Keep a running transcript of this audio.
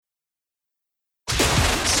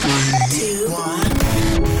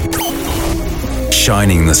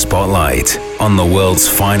Shining the spotlight on the world's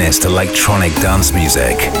finest electronic dance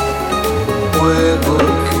music.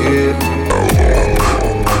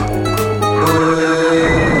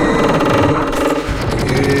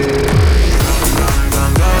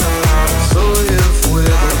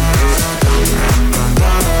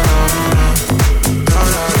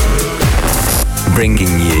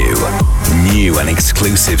 Bringing you new and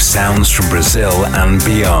exclusive sounds from Brazil and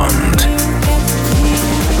beyond.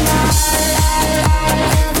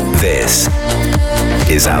 This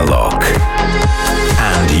is Alok,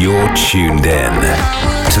 and you're tuned in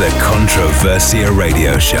to the Controversia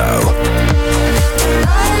Radio Show.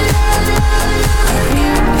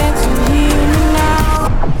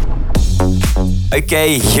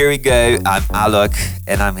 Okay, here we go. I'm Alok,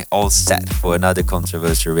 and I'm all set for another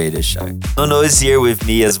Controversial Radio Show. Nono is here with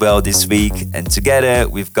me as well this week, and together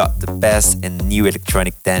we've got the best in new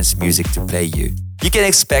electronic dance music to play you. You can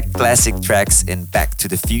expect classic tracks in Back to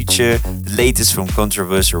the Future, the latest from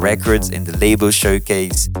Controversial Records in the label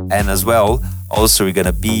showcase, and as well, also we're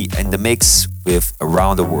gonna be in the mix with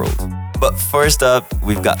Around the World. But first up,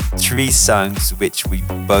 we've got 3 songs which we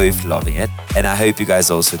both loving it, and I hope you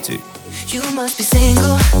guys also do. You must be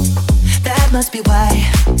single, that must be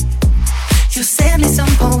why you sent me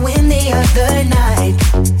some poem the other night.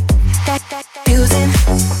 That confusing,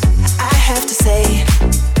 I have to say.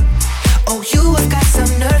 Oh, you have got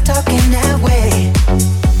some nerve talking that way.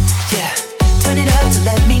 Yeah, turn it up to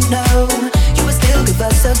let me know you would still give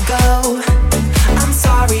us a go. I'm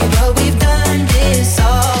sorry, but we've done this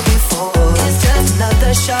all before. It's just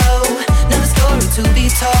another show, another story to be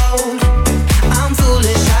told. I'm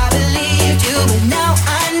foolish, I believed you, but now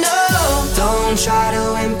I know. Don't try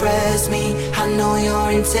to impress me, I know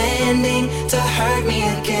you're intending to hurt me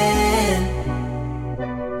again.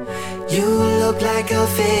 You look like a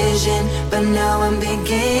vision, but now I'm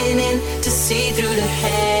beginning to see through the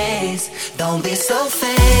haze. Don't be so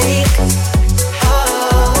fake.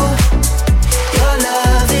 Oh, your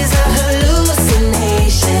love is a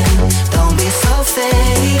hallucination. Don't be so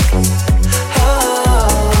fake.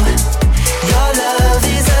 Oh, your love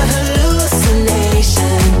is a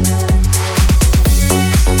hallucination.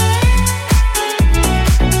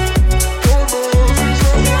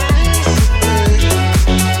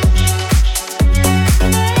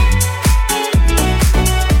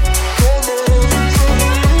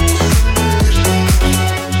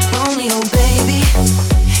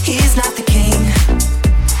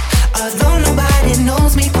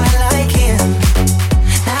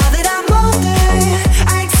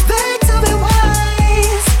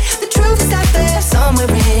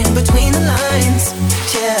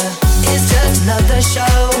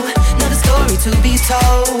 To be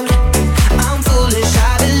told, I'm foolish,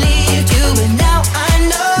 I believed you, but now I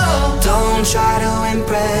know. Don't try to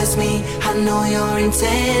impress me, I know you're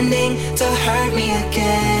intending to hurt me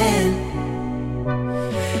again.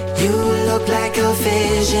 You look like a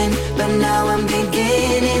vision, but now I'm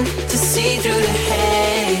beginning to see through the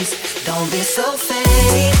haze. Don't be so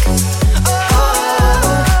fake.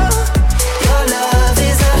 Oh, your love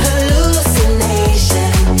is a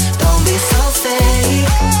hallucination. Don't be so fake.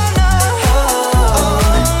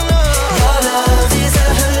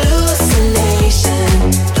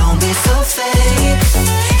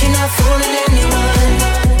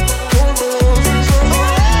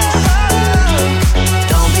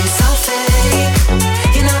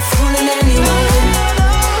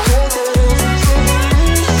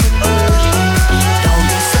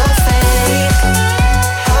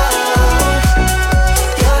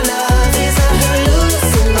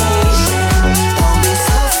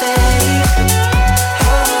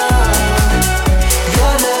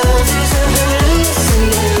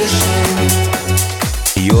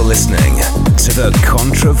 Listening to the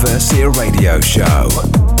Controversia Radio Show.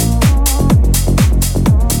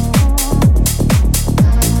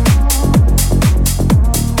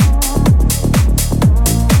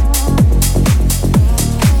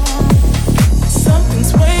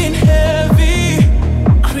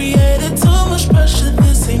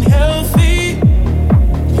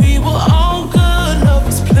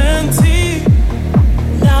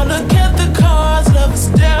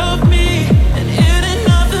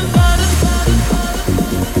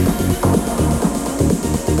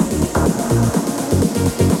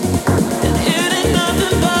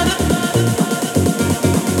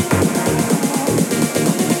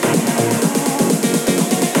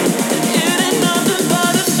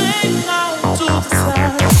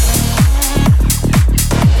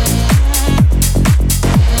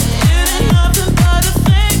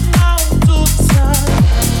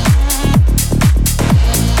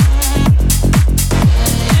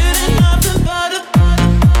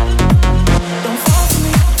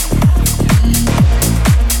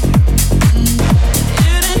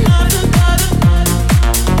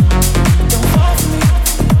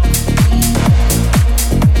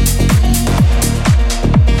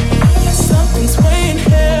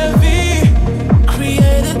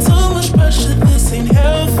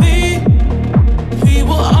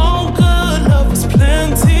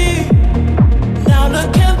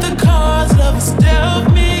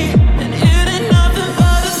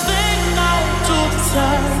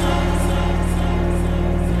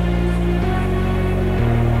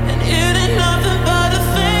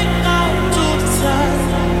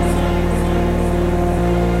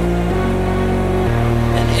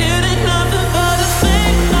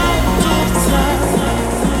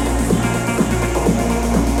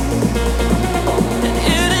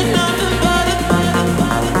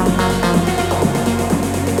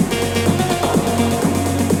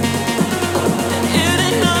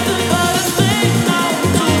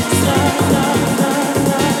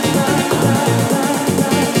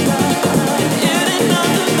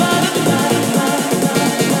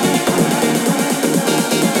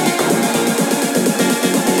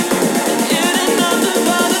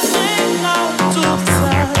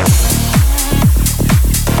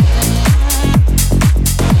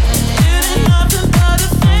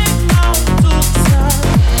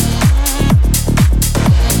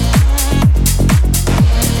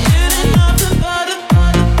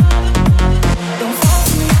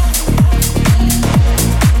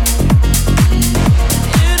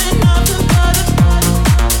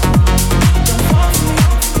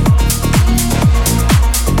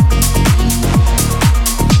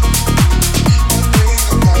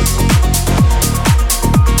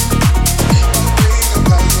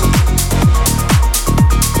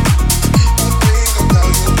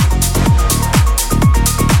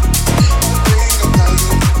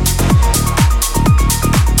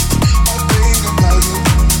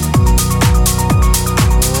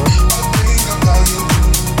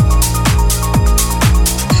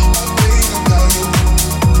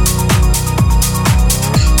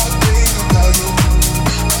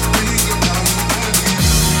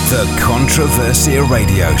 The Controversia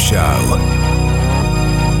Radio Show.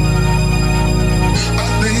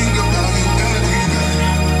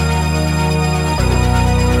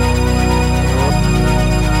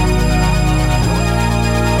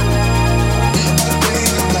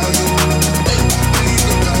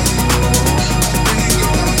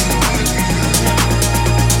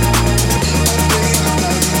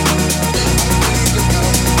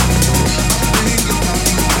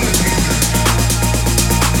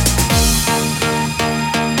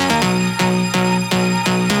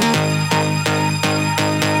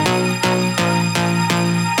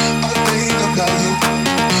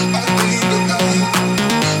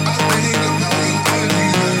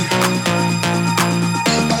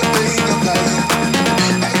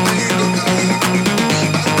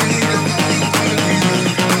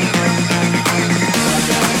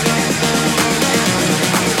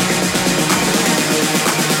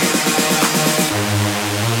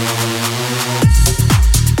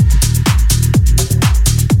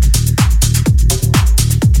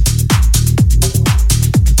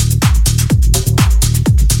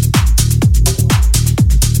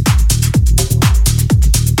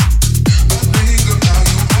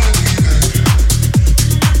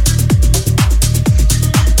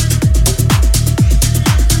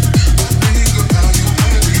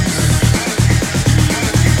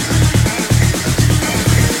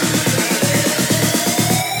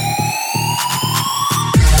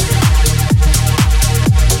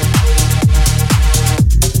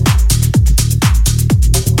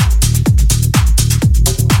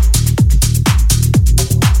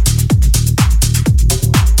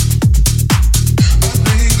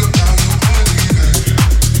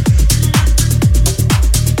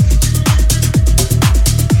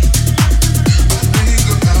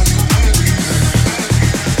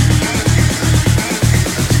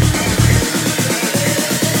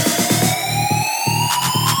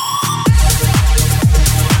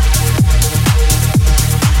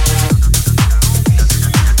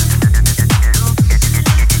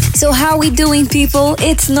 So how we doing, people?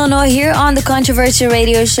 It's Nono here on the Controversia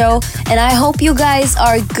Radio Show, and I hope you guys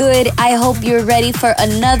are good. I hope you're ready for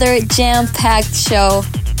another jam-packed show.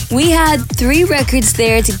 We had 3 records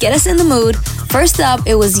there to get us in the mood. First up,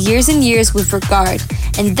 it was Years and Years with Regard,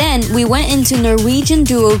 and then we went into Norwegian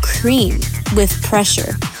duo Cream with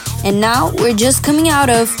Pressure. And now we're just coming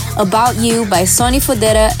out of About You by Sonny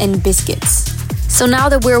Fodera and Biscuits. So now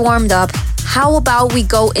that we're warmed up, how about we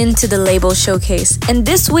go into the label showcase? And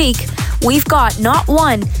this week, we've got not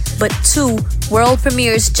 1, but 2 world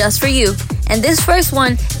premieres just for you. And this first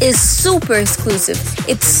one is super exclusive.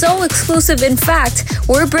 It's so exclusive, in fact,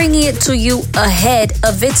 we're bringing it to you ahead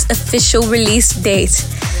of its official release date.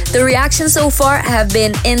 The reactions so far have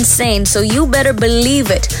been insane, so you better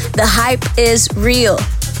believe it. The hype is real.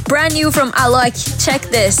 Brand new from Alok, check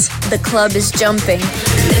this. The club is jumping.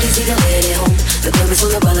 The club is full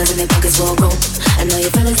of ballers and their pockets full grown. I know your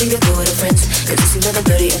fellas think they do with their friends, cause it's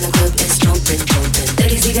 11:30 and the club is jumping, jumping.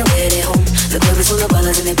 Ladies see them way at home. The club is full of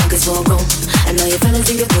ballers and their pockets full grown. I know your fellas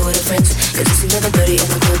think they do with their friends, cause it's 11:30 and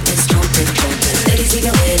the club is jumping, jumping. Ladies see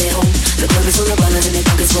them way at home. The club is full of ballers and their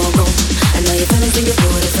pockets full grown. I know your fellas think they do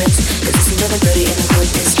with their friends, cause it's 11:30 and the club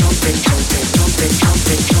is jumping, jumping, jumping,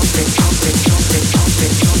 jumping, jumping, jumping, jumping, jumping,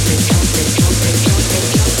 jumping, jumping, jumping, jumping,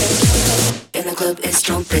 jumping. And the club is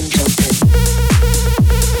jumping, jumping.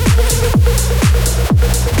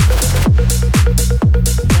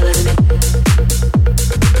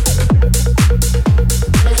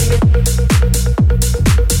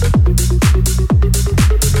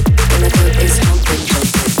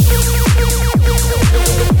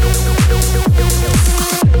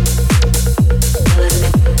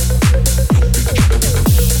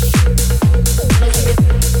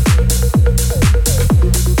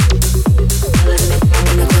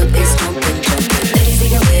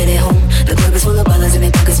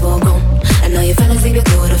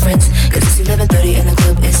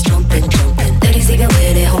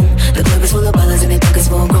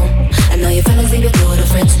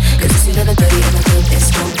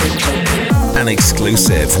 An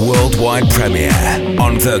exclusive worldwide premiere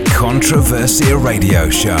on the Controversia Radio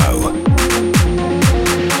Show.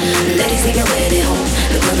 Ladies take it where they home.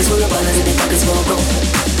 The club is full of ballers and their pockets full of gold.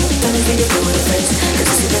 Don't think you go with the friends, cause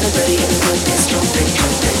you see that I'm dirty and the club is jumping.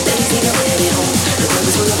 Ladies take it where they home. The club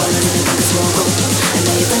is full of ballers and their pockets full of gold. I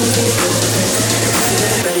know you're gonna think you go with the friends, cause you see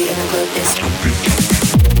that I'm dirty and the club is jumping.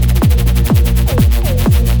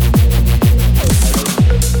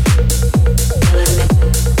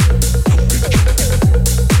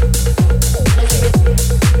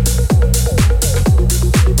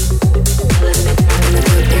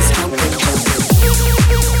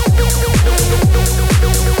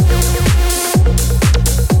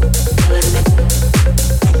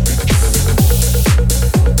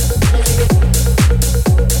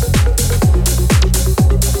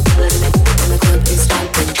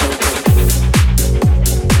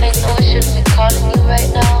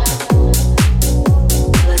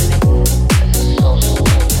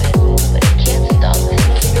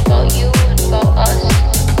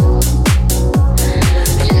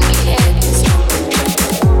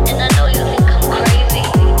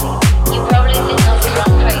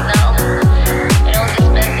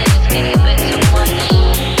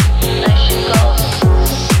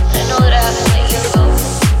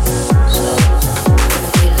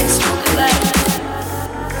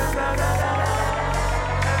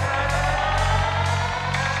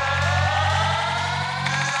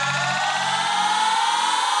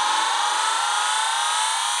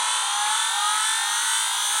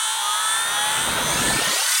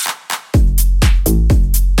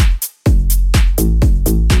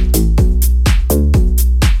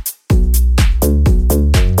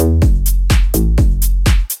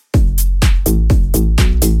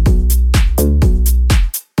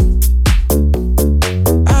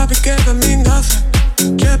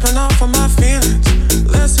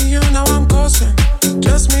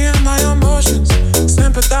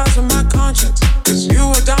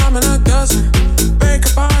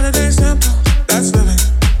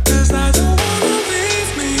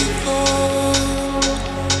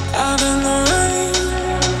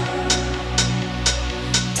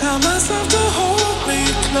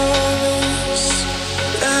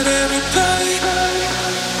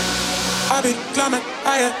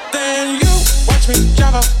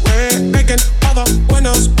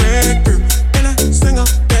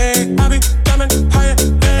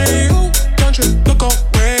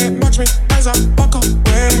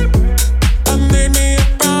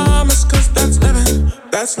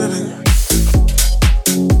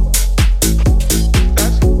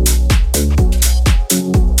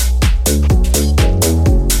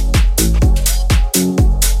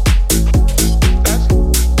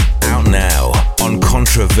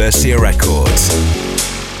 Controversia Records.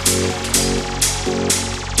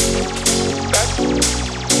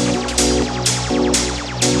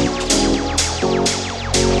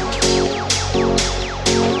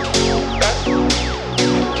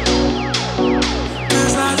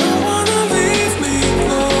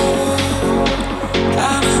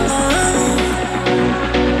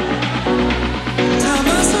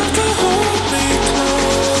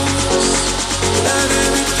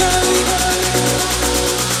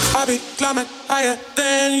 Higher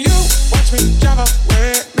than you. Watch me drive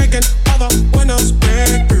away, making all the windows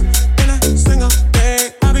break through. In a single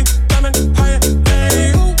day, I'll be climbing higher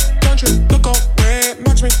than you. Don't you look away,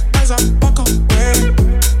 watch me as I walk away.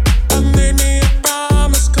 I made me a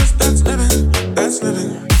promise, cause that's living, that's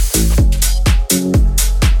living.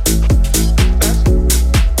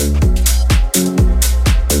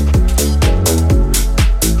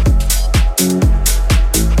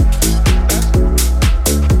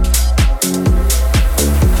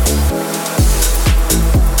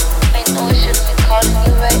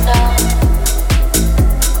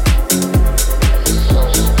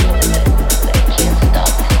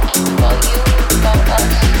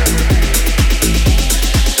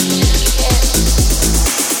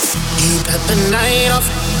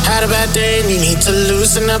 Had a bad day and you need to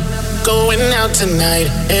loosen up. Going out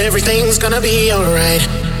tonight, everything's gonna be alright.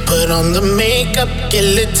 Put on the makeup, get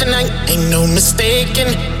lit tonight, ain't no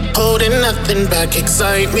mistaking. Holding nothing back,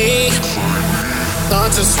 excite me.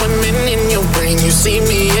 Thoughts are swimming in your brain. You see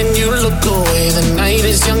me and you look away. The night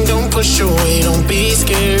is young, don't push away, don't be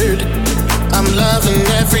scared. I'm loving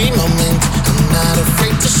every moment, I'm not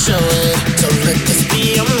afraid to show it. So let this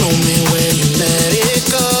be a moment where you let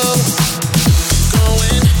it go.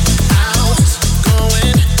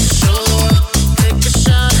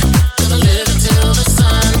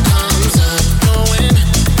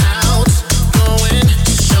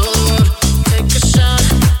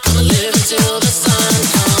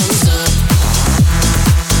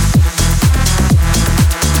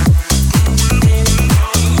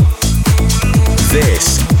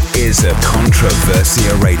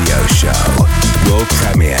 Controversia Radio Show. World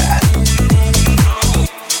premiere.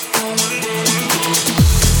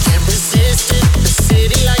 Can't resist it, the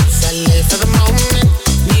city lights, I live for the moment.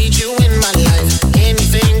 Need you in my life,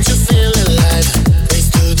 anything to feel alive. Race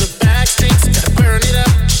through the back streets, gotta burn it up.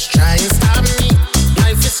 Just try and stop me,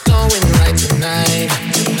 life is going right tonight.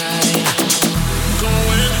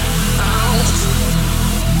 Going out,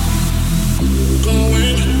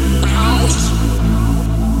 going out,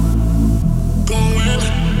 going out, going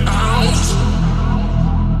out, going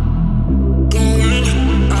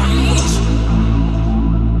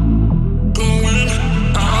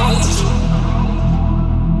out, going out,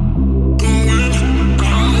 going out,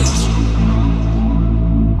 going out.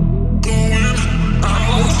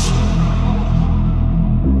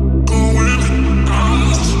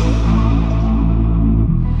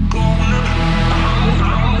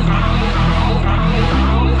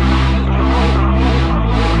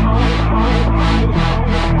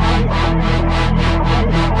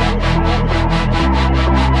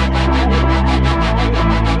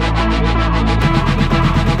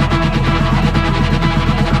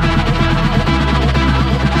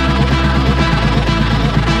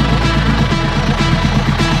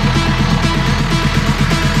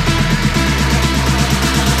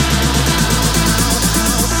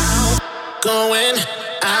 Going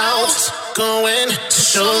out, going to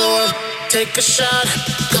show the world, take a shot,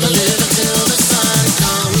 gonna live until the sun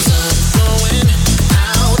comes up. Going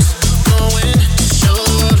out, going to show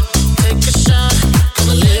the world, take a shot,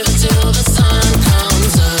 gonna live until the sun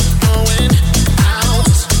comes up. Going out,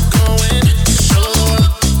 going to show the world,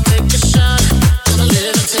 take a shot, gonna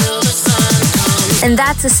live until the sun comes up. And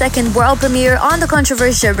that's the second world premiere on the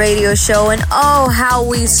Controversia Radio Show, and oh, how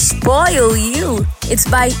we spoil you! It's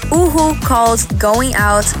by Uhu called Going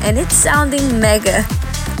Out, and it's sounding mega.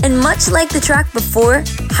 And much like the track before,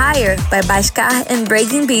 Higher by Bashka and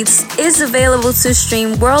Breaking Beats is available to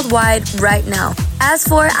stream worldwide right now. As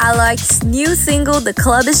for Alok's new single, The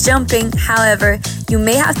Club is Jumping, however, you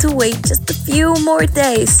may have to wait just a few more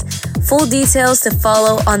days. Full details to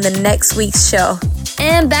follow on the next week's show.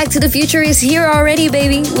 And Back to the Future is here already,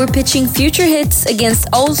 baby. We're pitching future hits against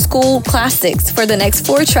old school classics for the next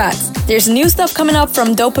 4 tracks. There's new stuff coming up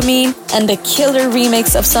from Dopamine and the killer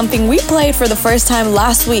remix of something we played for the first time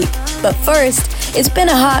last week. But first, it's been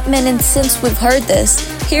a hot minute since we've heard this.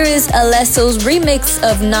 Here is Alesso's remix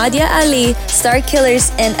of Nadia Ali, Star Killers,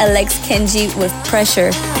 and Alex Kenji with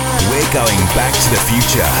Pressure. We're going back to the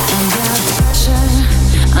future.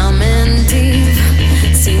 I'm in deep.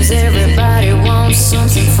 Seems everybody wants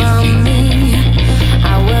something from me.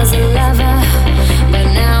 I was a lover, but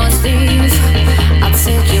now it's thief. I'll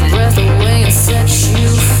take your breath away and set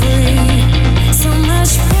you free. So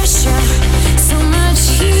much pressure, so much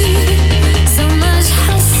heat, so much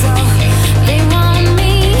hustle. They want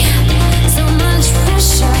me. So much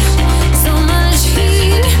pressure, so much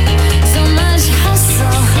heat, so much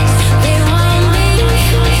hustle. They want me.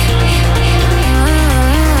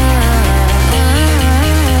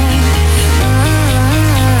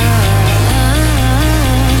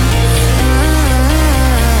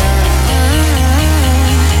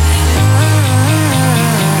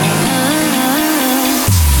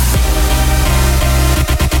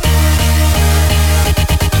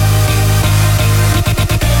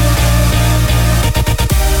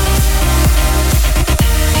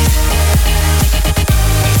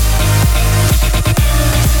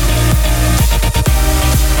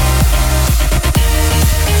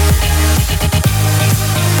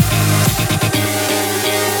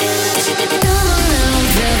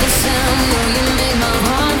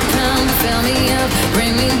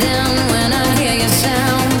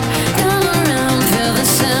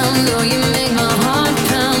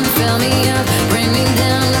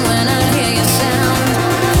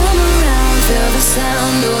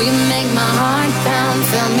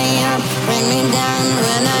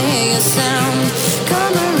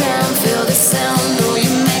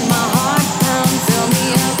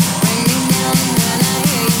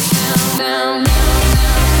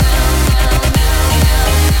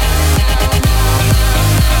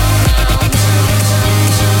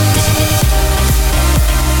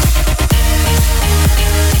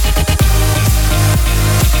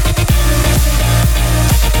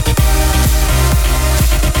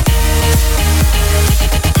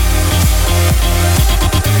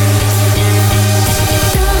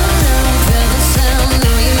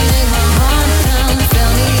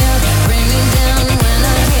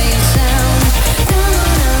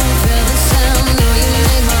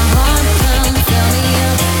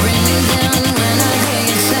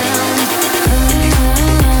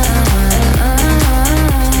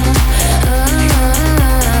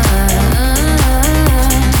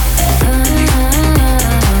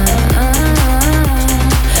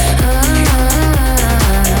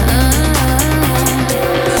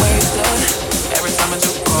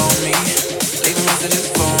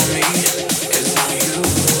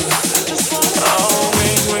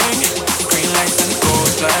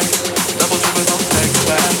 Double triple don't text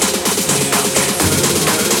back. We don't get through.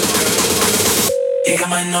 You got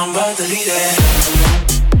my number, delete it.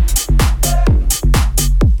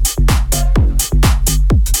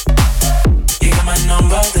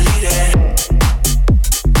 Number deleted.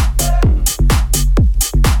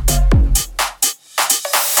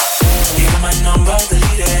 You got my number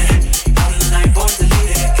deleted. Out of the night, boy,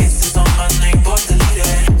 deleted. Kisses on my name, boy,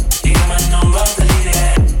 deleted. You got my number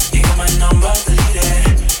deleted. You got my number deleted.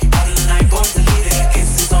 Out of the night, boy, deleted.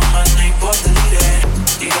 Kisses on my name, boy, deleted.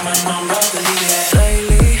 You got my number deleted.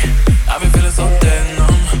 Lately, I've been feeling so dead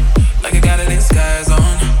numb, like I got a disguise on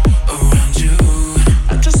around you.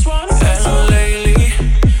 I just wanna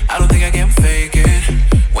I don't think I can fake it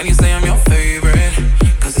when you say I'm your favorite,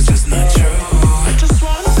 cause it's just not true. I just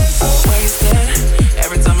wanna be so wasted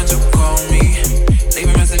every time that you call me,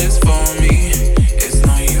 leaving messages for me, it's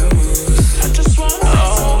no use. I just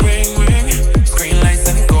wanna ring, ring, screen lights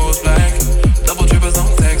and it goes black, double trippers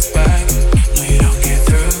don't text back, no you don't get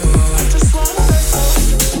through. I just wanna be so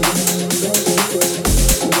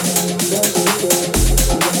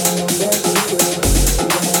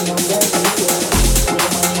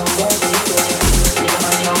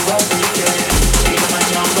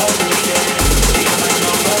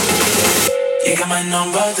You got my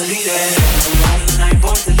number deleted. Out of the night,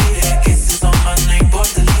 boy, deleted. Kisses on my name, boy,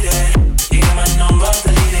 deleted. You got my number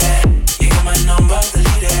deleted. You got my number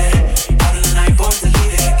deleted. Out of the night, boy,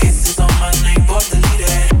 deleted. Kisses on my name, boy,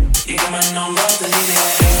 deleted. You got my number deleted.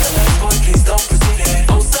 Paste the text, boy, please don't proceed it.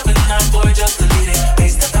 079, boy, just delete it.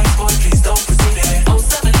 Paste the text, boy, please don't proceed it.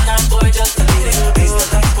 079, boy, just delete it. Paste the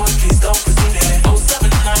text, boy, please don't proceed it.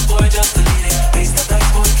 079, boy, just delete it. Paste the text,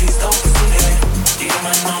 boy, please don't proceed it. You got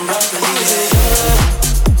my number deleted.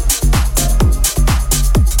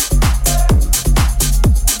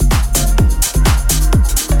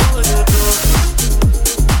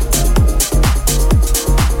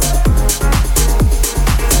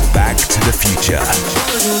 Back to the Future.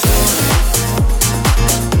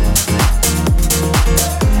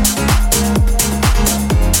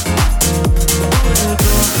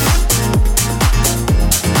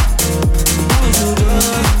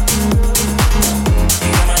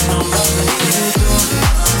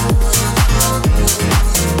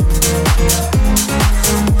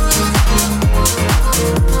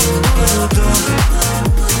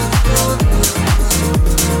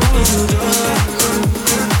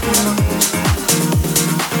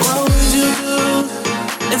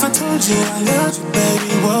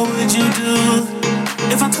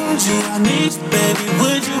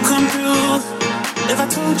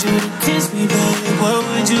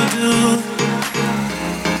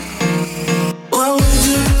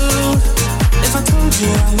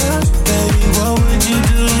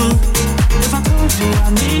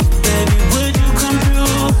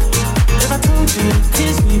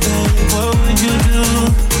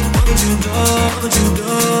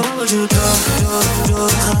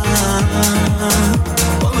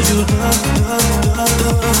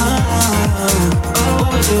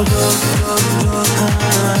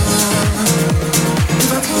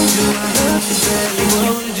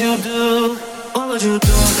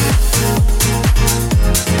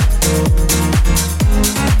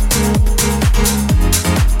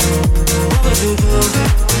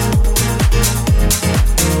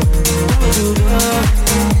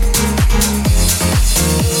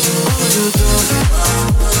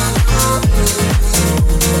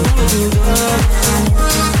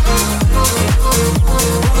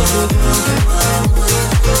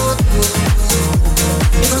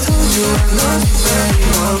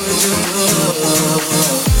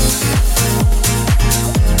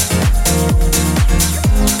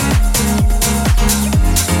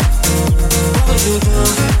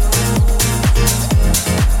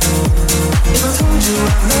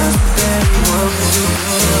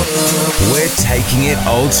 We're taking it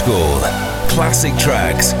old school. Classic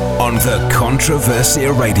tracks on the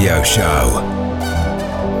Controversia Radio Show.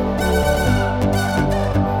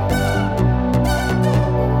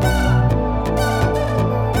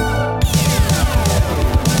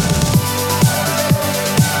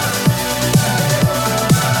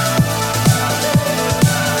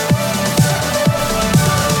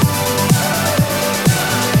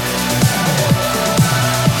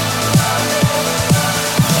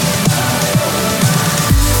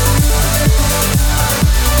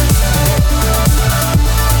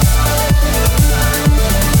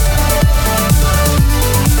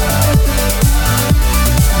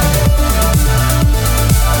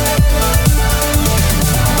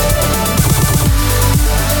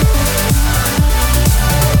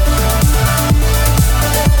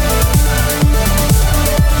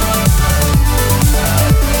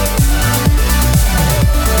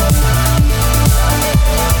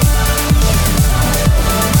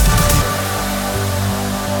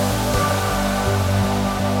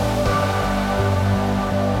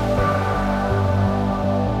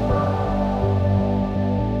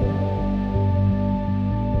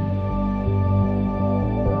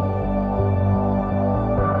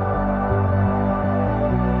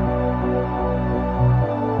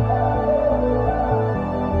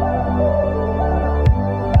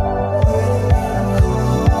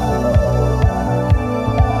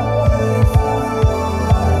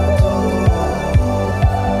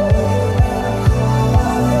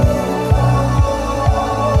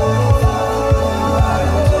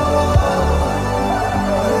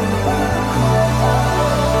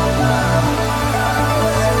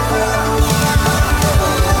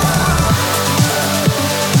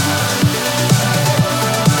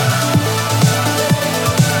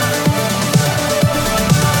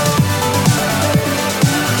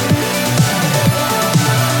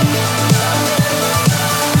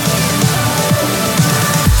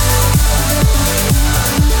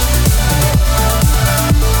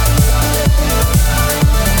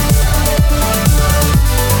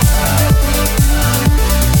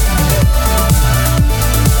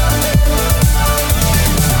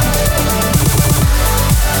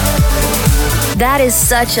 That is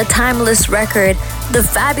such a timeless record. The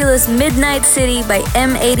Fabulous Midnight City by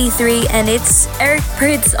M83, and it's Eric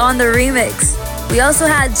Prydz on the remix. We also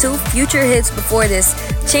had two future hits before this.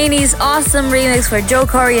 Cheney's awesome remix for Joe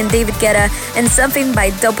Corey and David Guetta, and something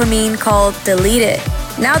by Dopamine called Delete It.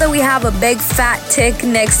 Now that we have a big fat tick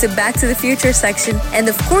next to Back to the Future section, and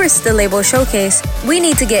of course the label showcase, we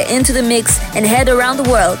need to get into the mix and head around the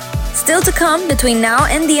world. Still to come, between now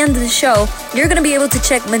and the end of the show, you're gonna be able to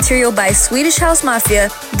check material by Swedish House Mafia,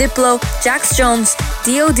 Diplo, Jax Jones,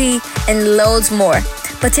 D.O.D, and loads more.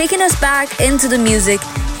 But taking us back into the music,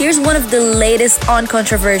 here's one of the latest on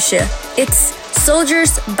Controversia. It's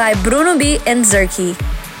Soldiers by Bruno B and Zerky.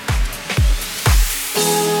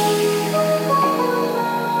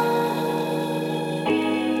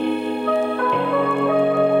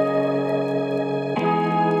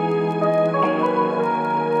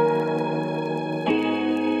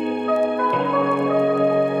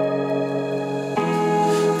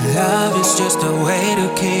 Love is just a way to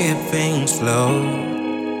keep things flow.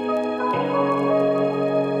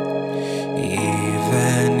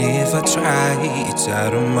 Even if I try, it's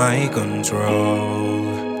out of my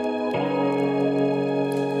control.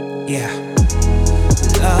 Yeah.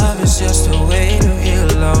 Love is just a way to heal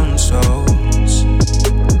lone souls.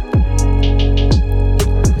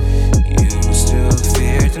 You still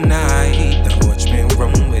fear tonight. Don't watch me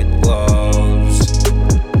run with wolves.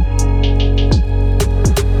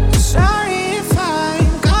 Sorry if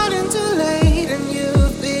I'm calling too late and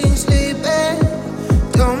you've been sleeping.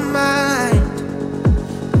 Don't mind.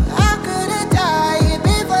 I could have died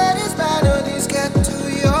before these melodies get to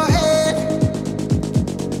your head.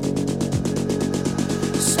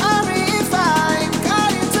 Sorry if I'm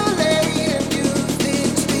calling too late and you've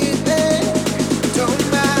been sleeping. Don't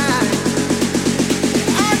mind.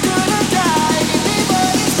 I could have died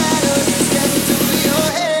before these melodies get to your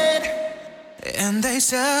head. And they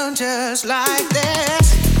sound just like this.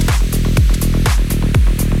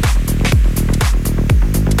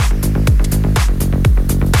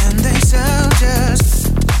 And they sound just.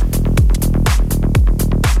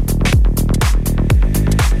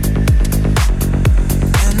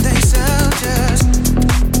 And they sound just.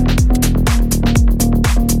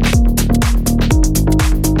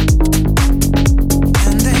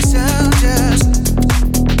 And they sound just.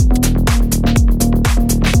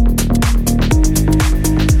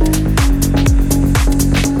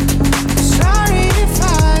 Sorry if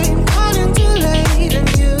I'm calling too late and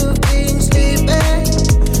you've been sleeping.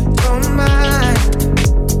 Don't mind.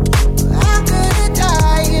 I could have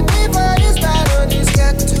died before these melodies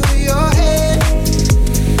get to your head.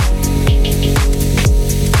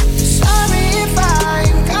 Sorry if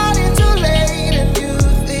I'm calling too late and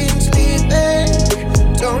you've been sleeping.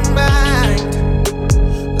 Don't mind.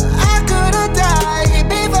 I could have died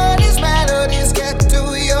before these melodies get to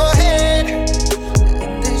your head.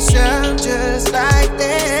 And they sound just like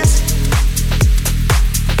this.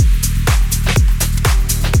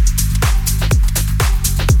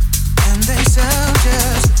 And they sound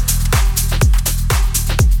just.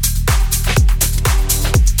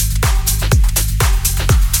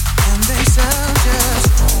 And they sound just.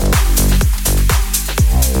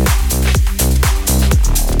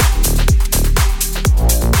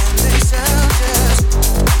 And they sound just.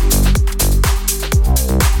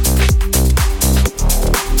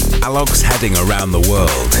 Alok's heading around the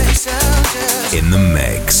world They sound just. in the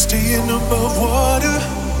mix. Staying above water,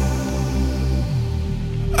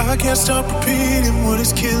 I can't stop repeating what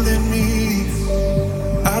is killing me.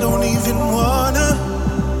 I don't even wanna.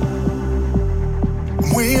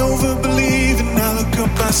 I'm way over believing. I look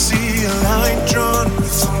up, I see a line drawn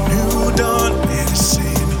with a new dawn. And it's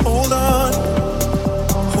saying, hold on,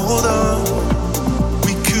 hold on.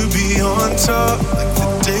 We could be on top like the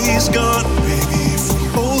day's gone. Baby, if we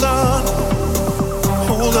hold on,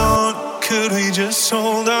 could we just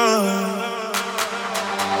hold on?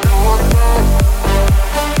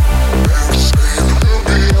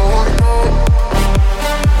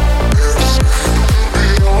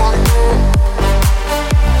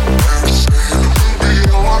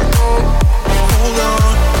 Hold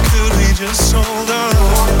on, could we just hold on?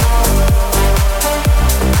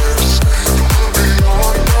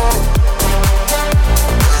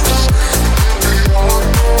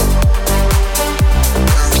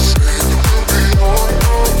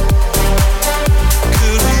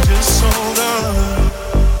 Could we just hold on?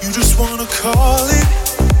 You just wanna call it.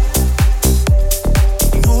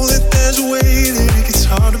 You know that there's a way that it gets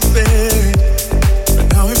hard to bear it. But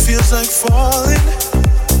now it feels like falling.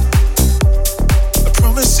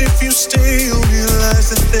 Promise if you stay, you'll realize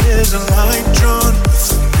that there's a line drawn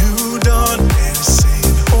with a new dawn. And it's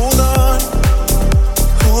saying, hold on,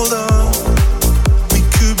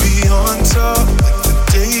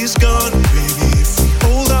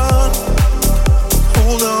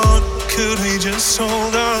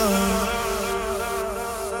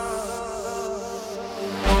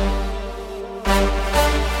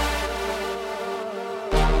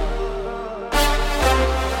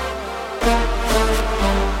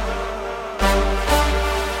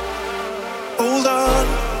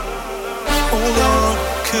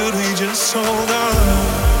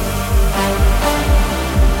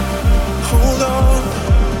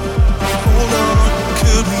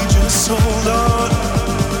 hold on?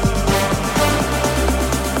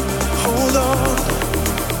 Hold on,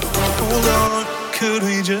 hold on. Could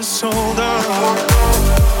we just hold on?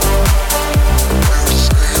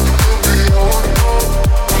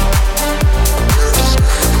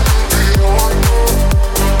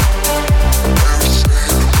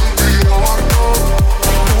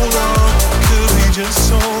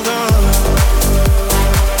 Just hold on.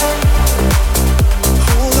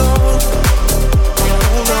 Hold on.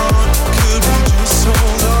 Hold on. Could we just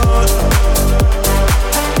hold on?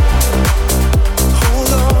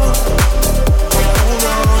 Hold on. Hold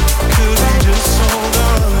on. Could we just hold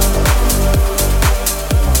on?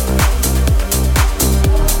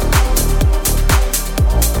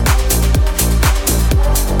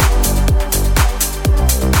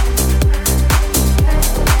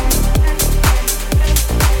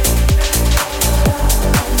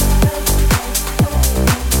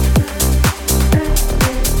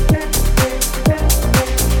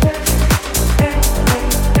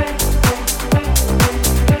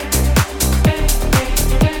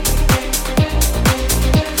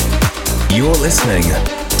 You're listening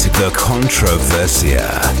to the Controversia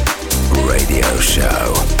Radio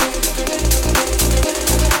Show.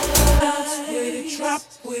 Bounce with it, drop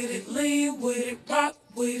with it, lean with it, rock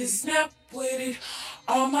with it, snap with it.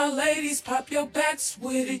 All my ladies, pop your backs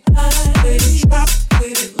with it. With it, drop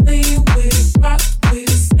with it, lean with it, rock with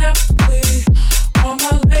it, snap with it. All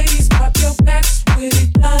my ladies, pop your backs with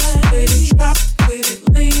it. With it, drop with it,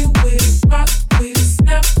 lean with it, rock with it,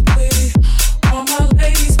 snap with it. All my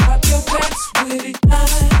ladies, pop your backs with it.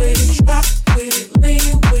 With it, drop with it,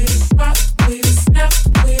 lean with it, rock with it, snap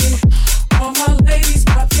with it. All my ladies,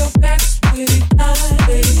 pop your backs with it.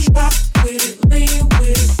 With it, drop with it, lean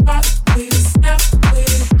with it, rock with it, snap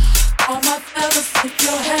with it. All my fellas, put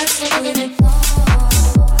your hands with it.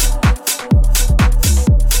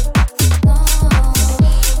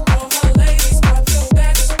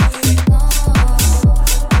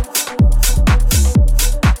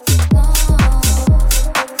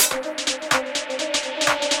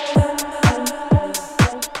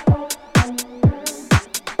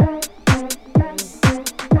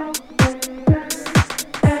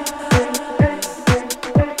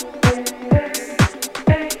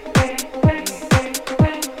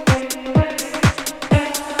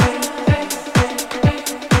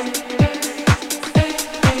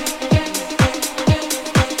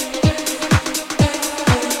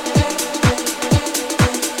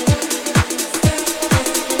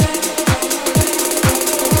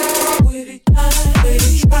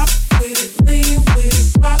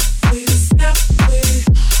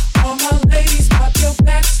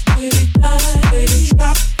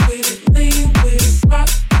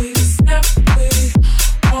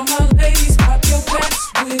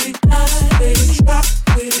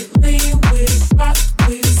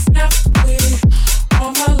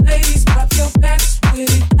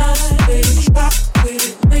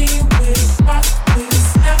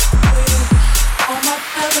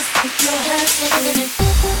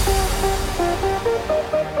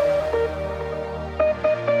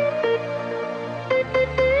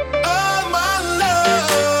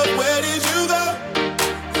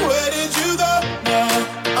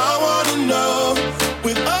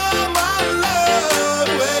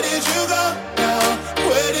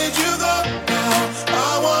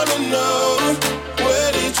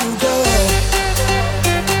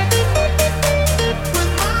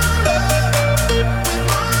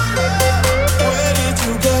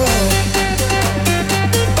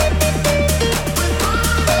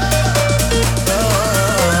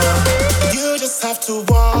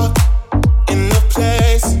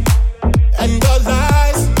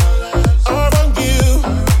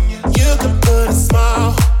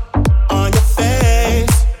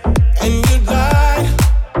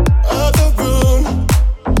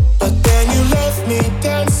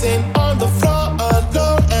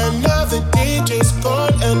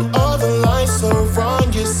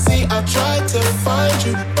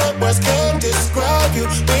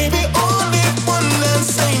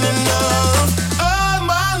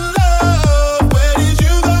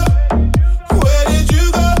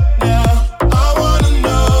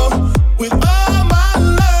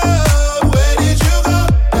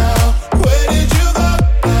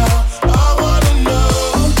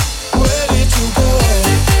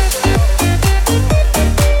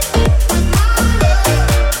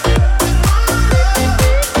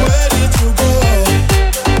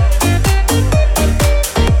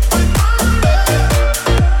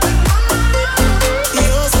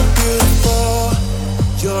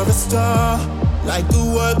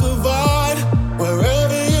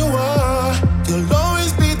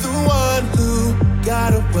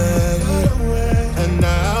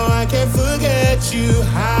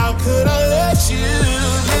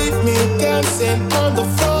 dancing on the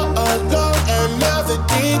floor alone, and now the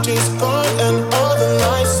DJ's gone and all the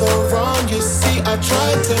lights are wrong. You see, I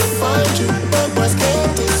tried to find you, but words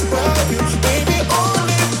can't describe you. Baby,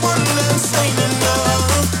 only one that's saying enough.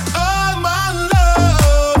 Oh my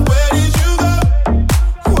love, where did you go?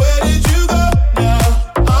 Where did you go now?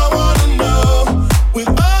 I wanna know. With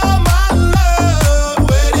all my love,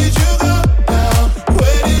 where did you go now?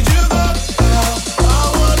 Where did you go now? I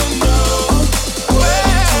wanna know. Where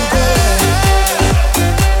did you go?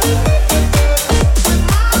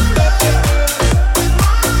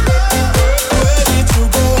 Where did you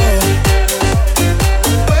go?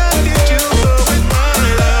 Where did you go with my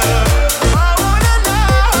love? I wanna know.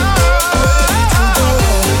 Where did you go?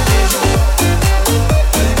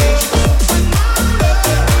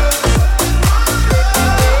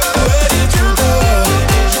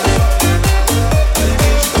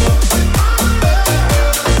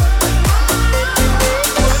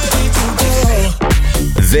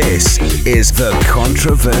 This is the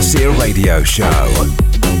Controversia Radio Show.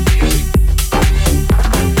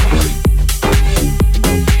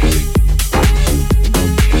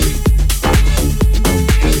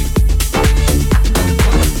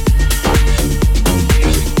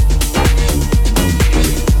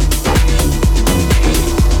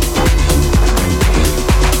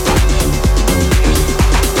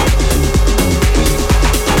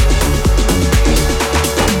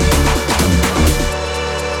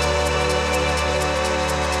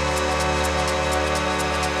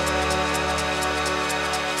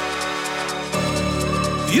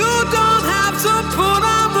 You don't have to put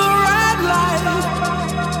on the red light.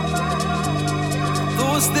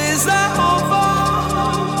 Those days are over.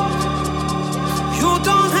 You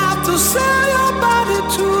don't have to sell your body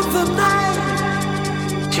to the night.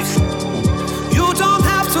 You don't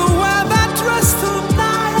have to wear that dress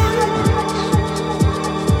tonight.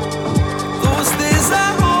 Those days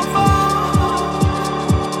are over.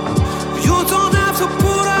 You don't have to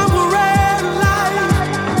put on the red light.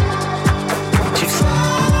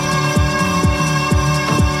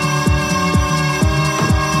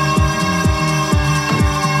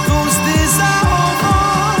 Those days are over.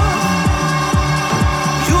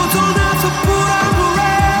 You don't have to put on the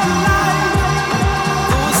red light.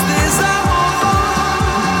 Those days are over.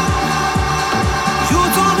 You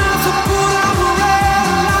don't have to put on the red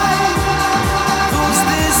light. Those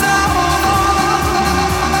days are over.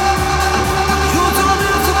 You don't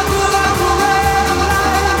have to put on the red light.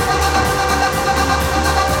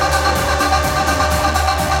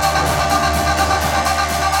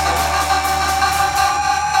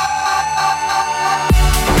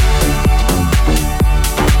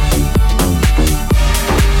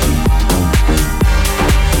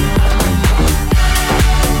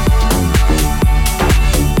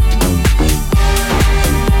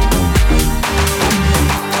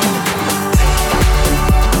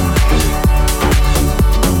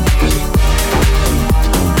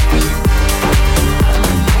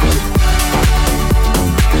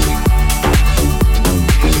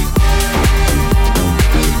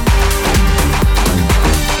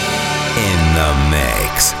 In the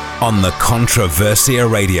mix on the Controversia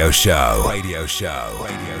Radio Show. Radio Show.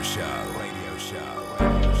 Radio Show. Radio Show.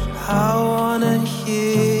 I wanna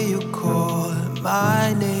hear you call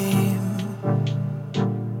my name.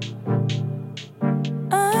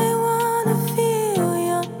 I wanna feel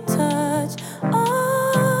your touch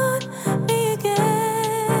on me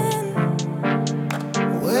again.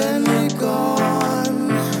 When you're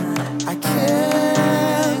gone, I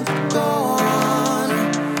can't go on.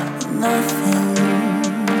 Nothing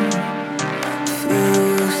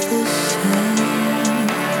feels the same.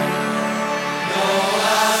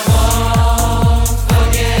 I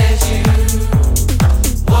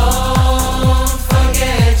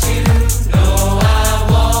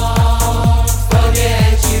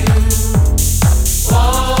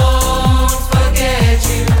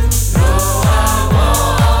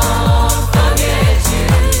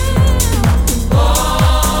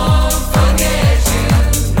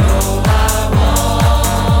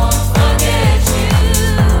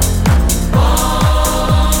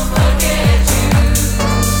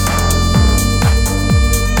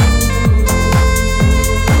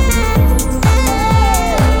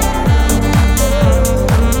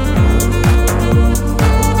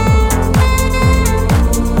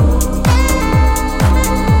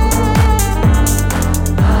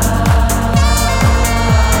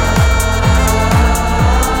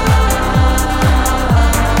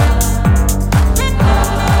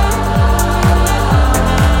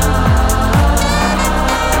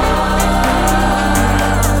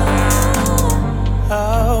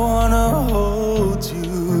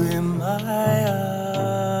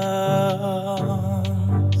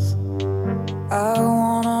I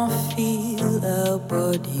wanna feel our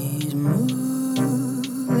bodies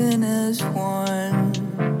moving as one.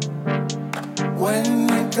 When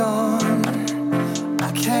you're gone,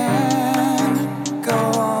 I can't go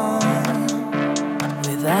on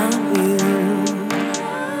without you.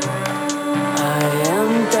 I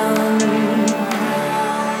am done.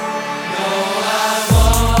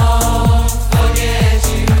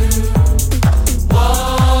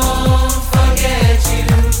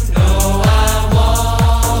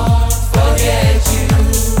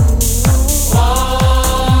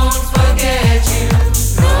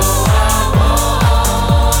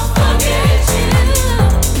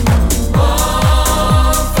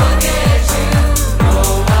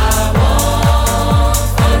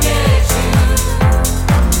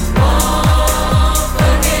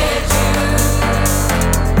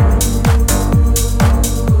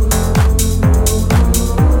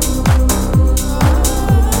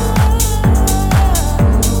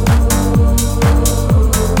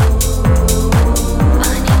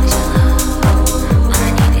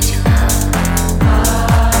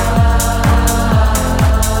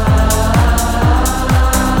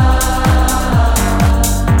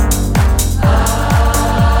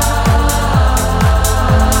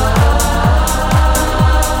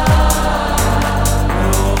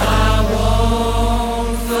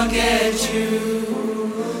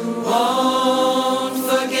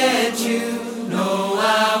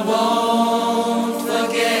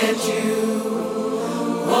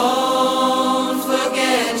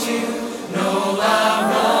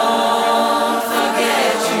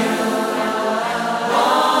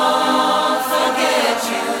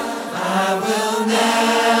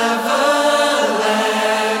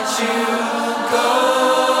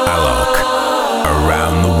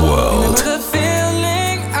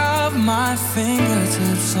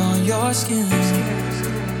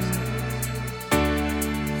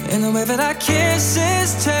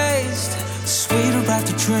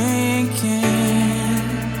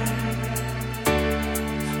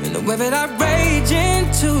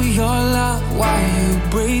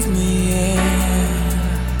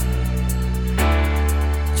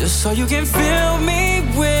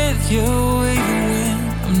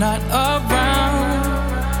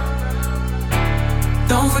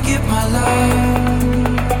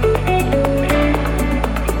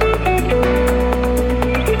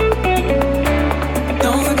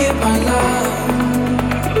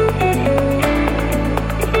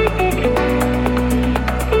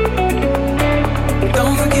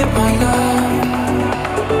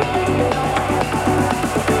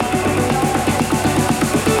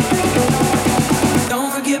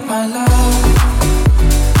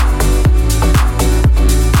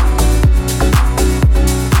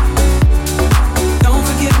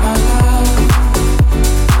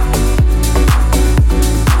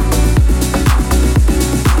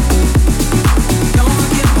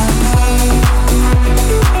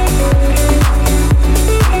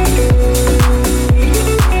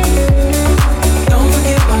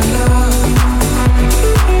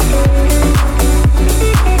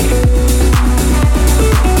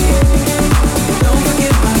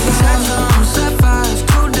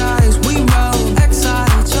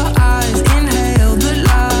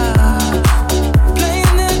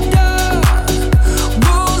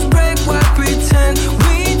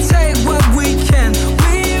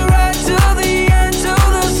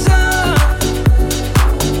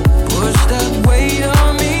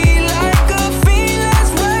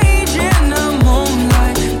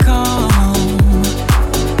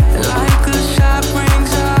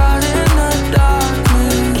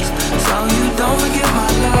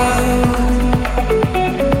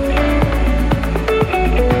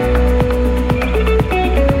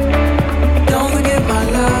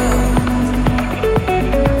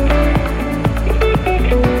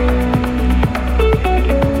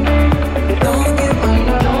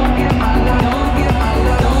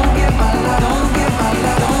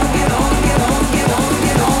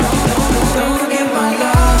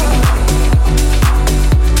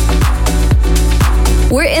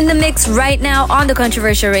 Right now on the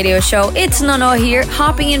Controversial Radio Show, it's Nono here,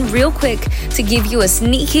 hopping in real quick to give you a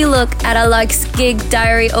sneaky look at Alok's gig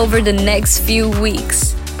diary over the next few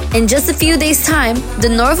weeks. In just a few days' time, the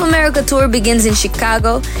North America tour begins in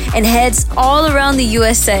Chicago and heads all around the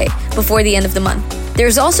USA before the end of the month.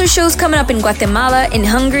 There's also shows coming up in Guatemala, in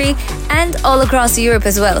Hungary, and all across Europe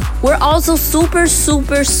as well. We're also super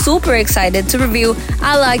excited to review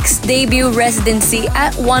Alok's debut residency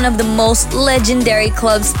at one of the most legendary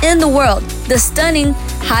clubs in the world, the stunning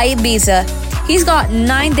High Ibiza. He's got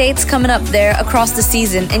 9 dates coming up there across the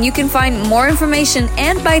season, and you can find more information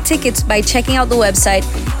and buy tickets by checking out the website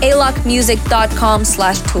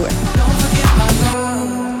alokmusic.com/tour.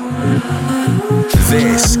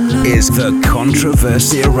 This is the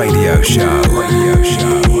Controversia Radio Show.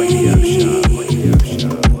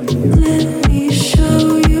 Let me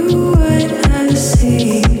show you what I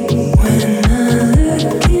see when I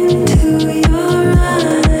look into your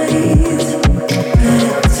eyes.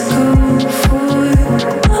 Let's go for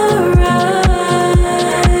a ride.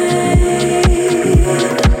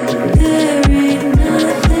 There ain't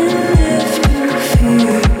nothing left to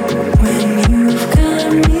fear when you've got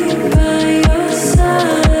me by your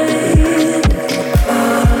side.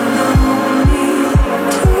 Follow me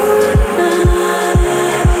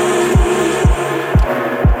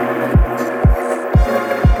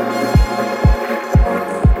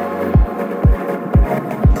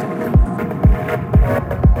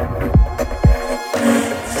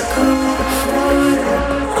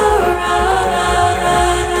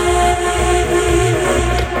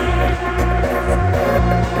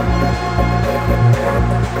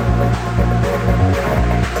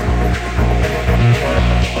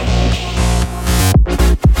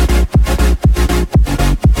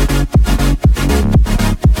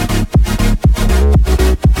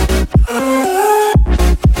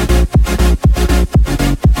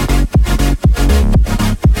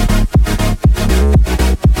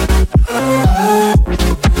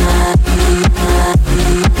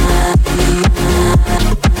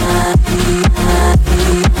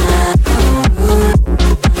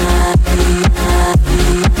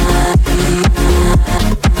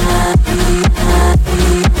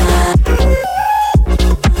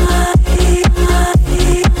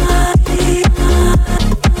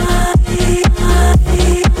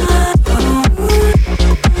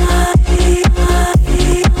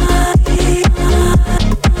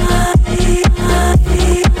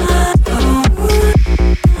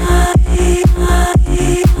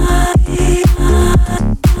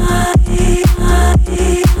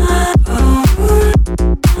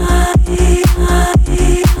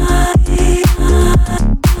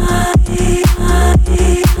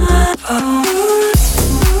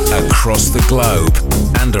Across the globe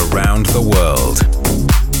and around the world.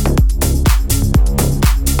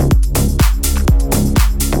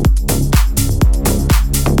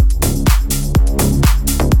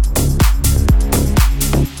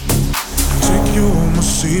 Take you on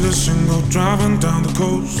Mercedes and go driving down the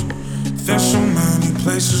coast. There's so many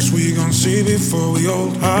places we gon' see before we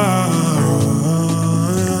old.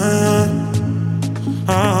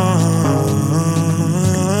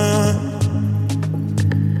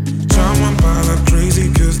 Time went by like crazy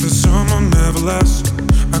 'cause the summer never lasts.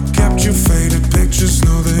 I kept you faded pictures,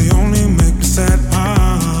 no they only make me sad.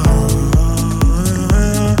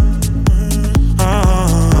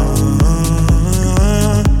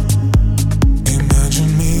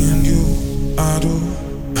 Imagine me and you, I do.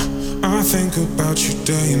 I think about you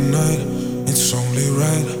day and night. It's only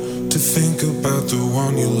right to think about the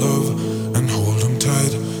one you love and hold them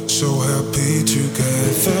tight. So happy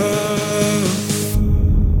together.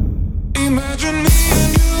 Imagine me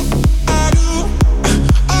and you, I do.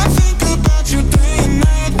 I think about you day and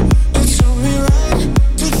night. It's only right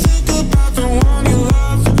to think about the one you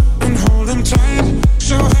love and hold them tight.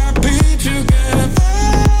 So happy together.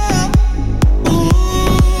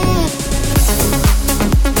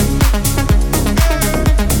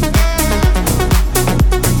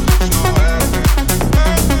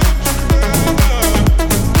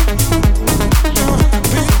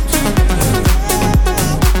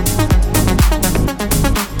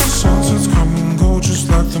 Sunsets come and go just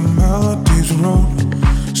like the melodies we wrote.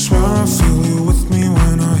 Swear I feel you with me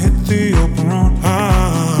when I hit the open road.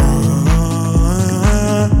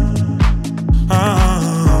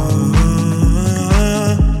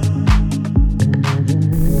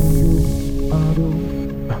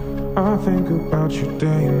 I think about you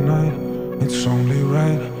day and night. It's only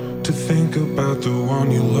right to think about the one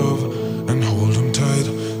you love and hold them tight.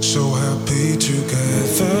 So happy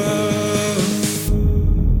together.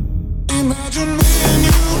 Imagine me and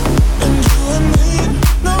you and me.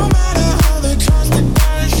 No matter how they toss the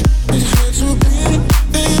dice, it's here to be.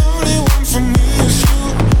 The only one for me is you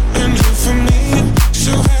and you for me.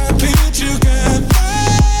 So happy together.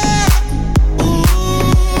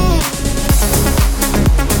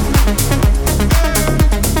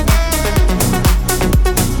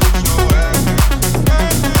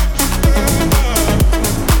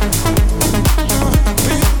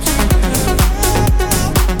 Happy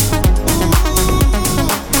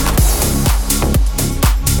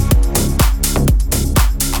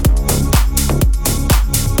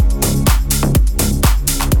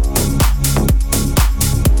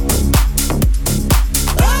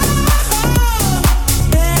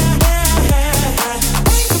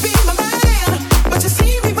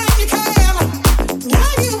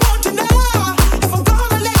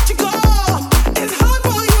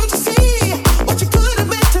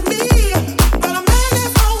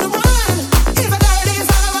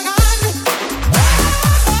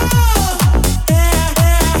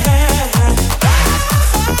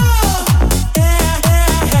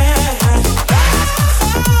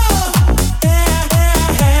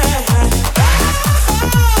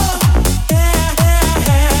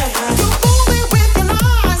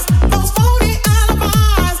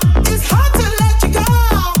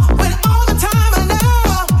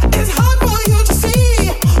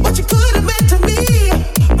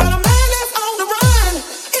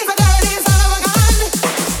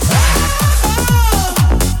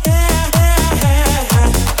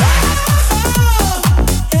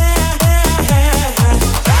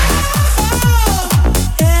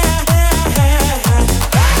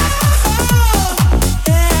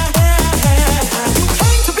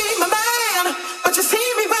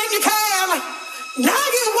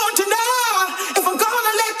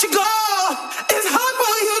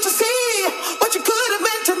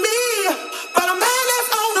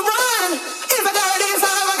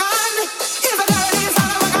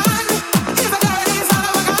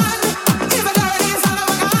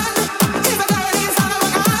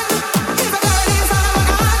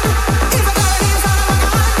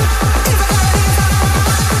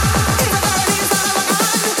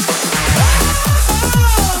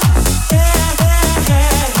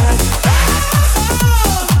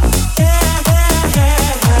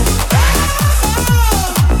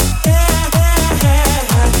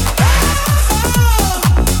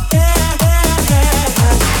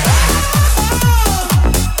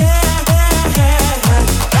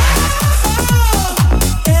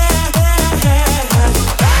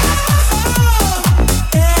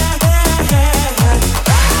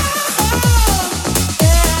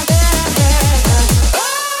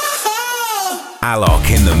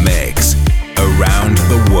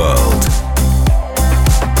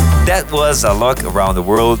That was a look around the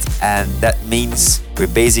world, and that means we're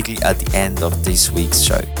basically at the end of this week's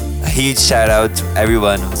show. A huge shout out to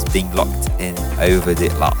everyone who's been locked in over the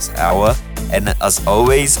last hour. And as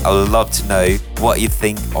always, I would love to know what you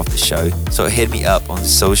think of the show. So hit me up on the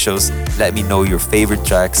socials, let me know your favorite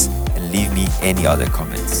tracks, and leave me any other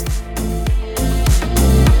comments.